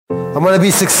I'm gonna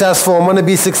be successful, I'm gonna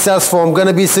be successful, I'm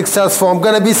gonna be successful, I'm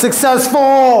gonna be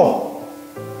successful!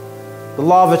 The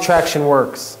law of attraction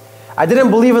works. I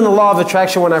didn't believe in the law of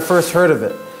attraction when I first heard of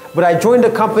it, but I joined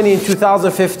a company in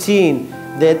 2015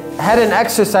 that had an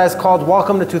exercise called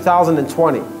Welcome to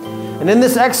 2020. And in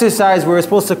this exercise, we were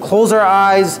supposed to close our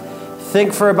eyes,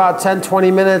 think for about 10,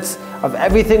 20 minutes of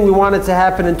everything we wanted to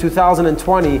happen in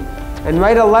 2020, and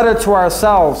write a letter to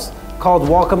ourselves called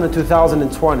Welcome to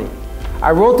 2020. I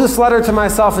wrote this letter to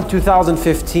myself in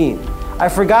 2015. I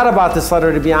forgot about this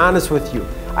letter, to be honest with you.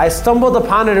 I stumbled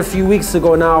upon it a few weeks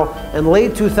ago now in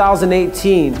late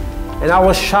 2018, and I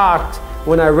was shocked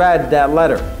when I read that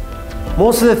letter.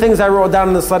 Most of the things I wrote down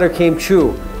in this letter came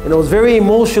true, and it was very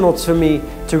emotional to me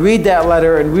to read that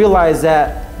letter and realize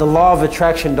that the law of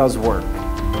attraction does work.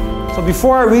 So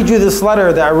before I read you this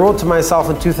letter that I wrote to myself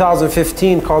in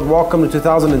 2015 called Welcome to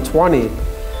 2020,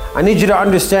 I need you to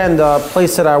understand the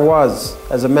place that I was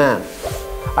as a man.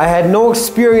 I had no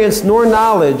experience nor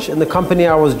knowledge in the company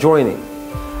I was joining.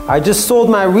 I just sold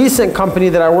my recent company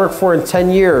that I worked for in 10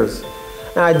 years,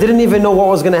 and I didn't even know what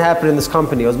was going to happen in this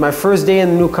company. It was my first day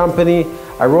in the new company.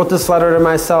 I wrote this letter to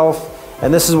myself,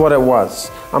 and this is what it was.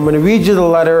 I'm going to read you the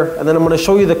letter, and then I'm going to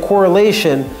show you the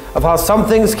correlation of how some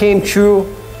things came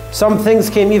true, some things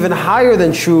came even higher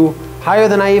than true, higher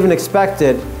than I even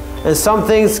expected, and some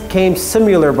things came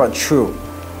similar but true.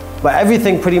 But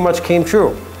everything pretty much came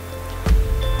true.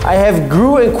 I have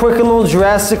grew in Quicken Loans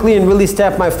drastically and really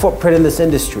stepped my footprint in this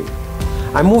industry.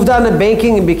 I moved on to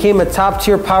banking and became a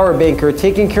top-tier power banker,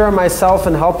 taking care of myself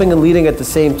and helping and leading at the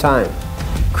same time.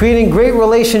 Creating great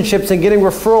relationships and getting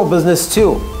referral business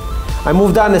too. I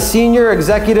moved on to senior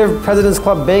executive President's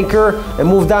Club banker and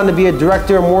moved on to be a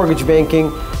director of mortgage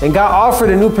banking and got offered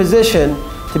a new position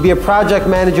to be a project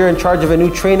manager in charge of a new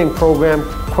training program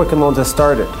Quicken Loans has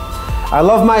started. I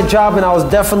love my job, and I was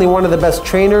definitely one of the best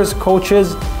trainers,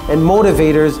 coaches, and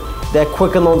motivators that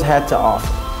Quicken Loans had to offer.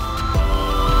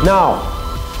 Now,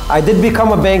 I did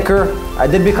become a banker, I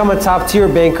did become a top-tier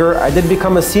banker, I did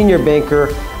become a senior banker,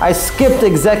 I skipped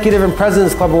executive and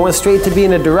President's Club and went straight to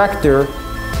being a director,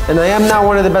 and I am now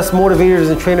one of the best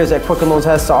motivators and trainers that Quicken Loans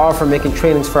has to offer, making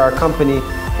trainings for our company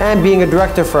and being a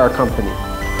director for our company.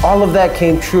 All of that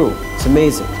came true. It's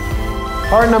amazing.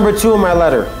 Part number 2 of my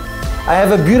letter. I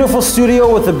have a beautiful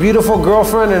studio with a beautiful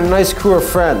girlfriend and a nice crew of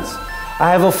friends.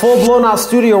 I have a full blown out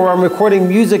studio where I'm recording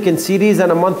music and CDs on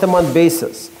a month-to-month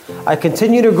basis. I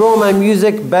continue to grow my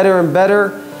music better and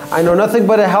better. I know nothing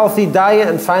but a healthy diet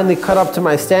and finally cut up to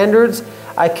my standards.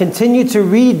 I continue to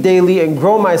read daily and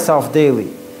grow myself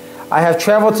daily. I have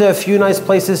traveled to a few nice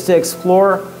places to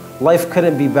explore. Life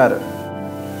couldn't be better.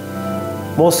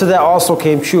 Most of that also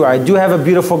came true. I do have a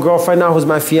beautiful girlfriend now who's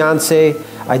my fiance.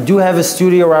 I do have a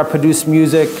studio where I produce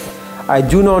music. I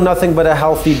do know nothing but a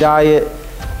healthy diet.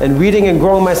 And reading and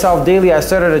growing myself daily, I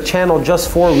started a channel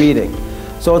just for reading.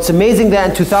 So it's amazing that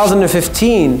in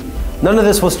 2015, none of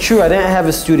this was true. I didn't have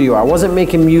a studio. I wasn't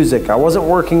making music. I wasn't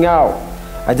working out.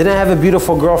 I didn't have a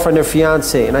beautiful girlfriend or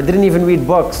fiance. And I didn't even read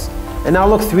books. And now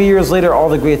look, 3 years later, all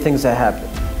the great things that happened.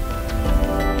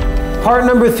 Part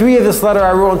number 3 of this letter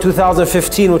I wrote in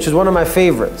 2015, which is one of my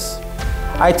favorites.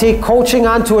 I take coaching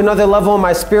on to another level in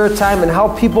my spare time and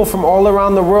help people from all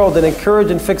around the world and encourage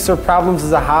and fix their problems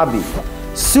as a hobby.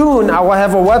 Soon, I will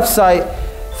have a website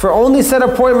for only set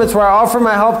appointments where I offer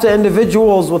my help to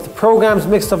individuals with programs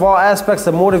mixed of all aspects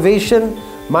of motivation,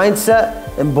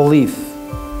 mindset, and belief.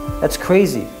 That's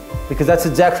crazy, because that's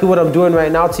exactly what I'm doing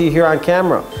right now to you here on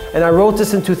camera. And I wrote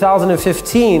this in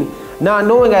 2015, not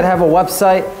knowing I'd have a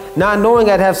website, not knowing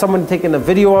I'd have someone taking a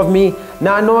video of me,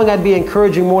 not knowing I'd be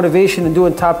encouraging motivation and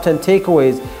doing top 10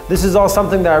 takeaways. This is all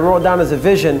something that I wrote down as a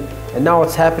vision, and now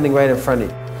it's happening right in front of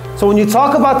you. So when you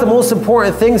talk about the most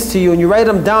important things to you and you write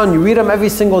them down, you read them every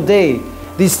single day,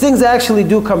 these things actually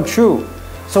do come true.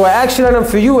 So an action item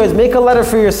for you is make a letter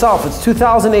for yourself. It's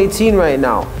 2018 right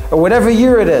now, or whatever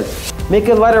year it is. Make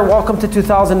a letter, welcome to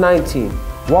 2019,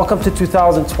 welcome to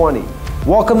 2020,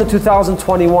 welcome to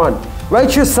 2021.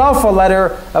 Write yourself a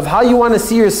letter of how you want to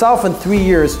see yourself in 3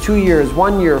 years, 2 years,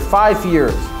 1 year, 5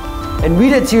 years. And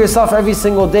read it to yourself every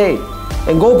single day.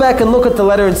 And go back and look at the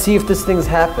letter and see if this thing's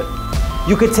happened.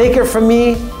 You could take it from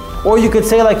me, or you could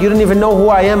say like you don't even know who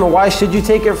I am and why should you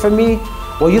take it from me?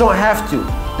 Well, you don't have to.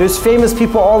 There's famous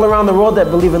people all around the world that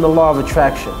believe in the law of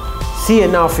attraction. See it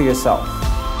now for yourself.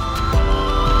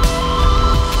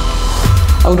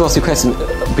 I want to ask you a question,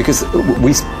 because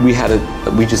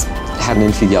we just had an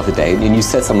interview the other day, and you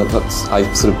said something that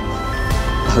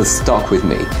has stuck with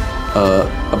me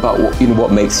about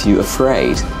what makes you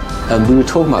afraid. And we were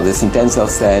talking about this, and Denzel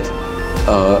said,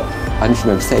 I don't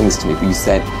remember saying this to me, but you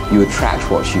said you attract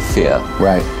what you fear.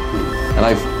 Right.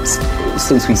 And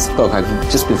since we spoke, I've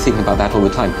just been thinking about that all the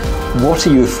time. What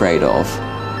are you afraid of?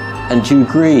 And do you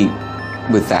agree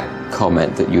with that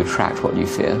comment that you attract what you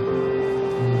fear?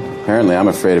 Apparently, I'm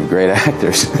afraid of great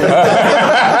actors.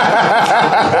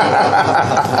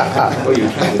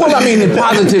 Well, I mean,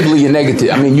 positively and negative.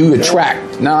 I mean, you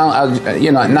attract.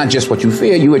 Not just what you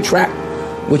fear. You attract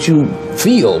what you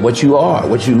feel, what you are,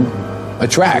 what you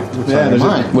attract.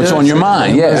 What's on your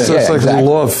mind? Yeah, it's like exactly. the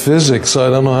law of physics. I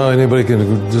don't know how anybody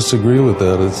can disagree with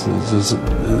that. It's just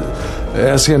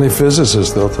ask any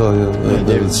physicist; they'll tell you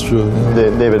that it's true. Yeah.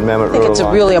 David Mamet wrote I think it's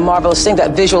really a marvelous thing,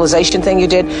 that visualization thing you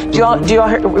did. Do you all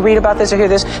read about this or hear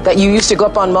this? That you used to go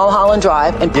up on Mulholland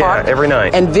Drive and park every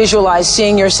night and visualize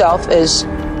seeing yourself as...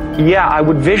 Yeah, I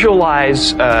would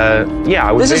visualize,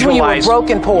 This is when you were broke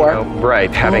and poor. Right,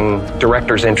 having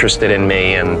directors interested in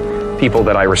me and people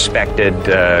that I respected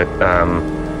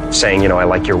saying, I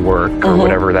like your work or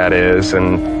whatever that is.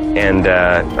 And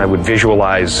I would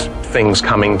visualize things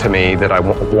coming to me that I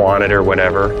wanted or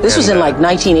whatever. This was in like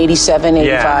 1987,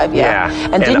 85, yeah.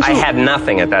 And I had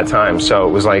nothing at that time, so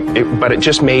it was like, but it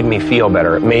just made me feel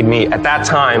better. It made me, at that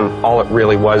time, all it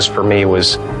really was for me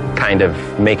was kind of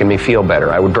making me feel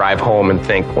better. I would drive home and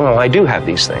think, well, I do have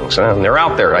these things, and they're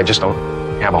out there. I just don't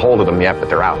have a hold of them yet, but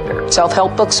they're out there.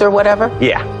 Self-help books or whatever?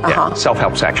 Yeah,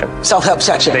 self-help section. Self-help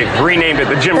section. They've renamed it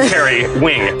the Jim Carrey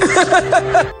wing.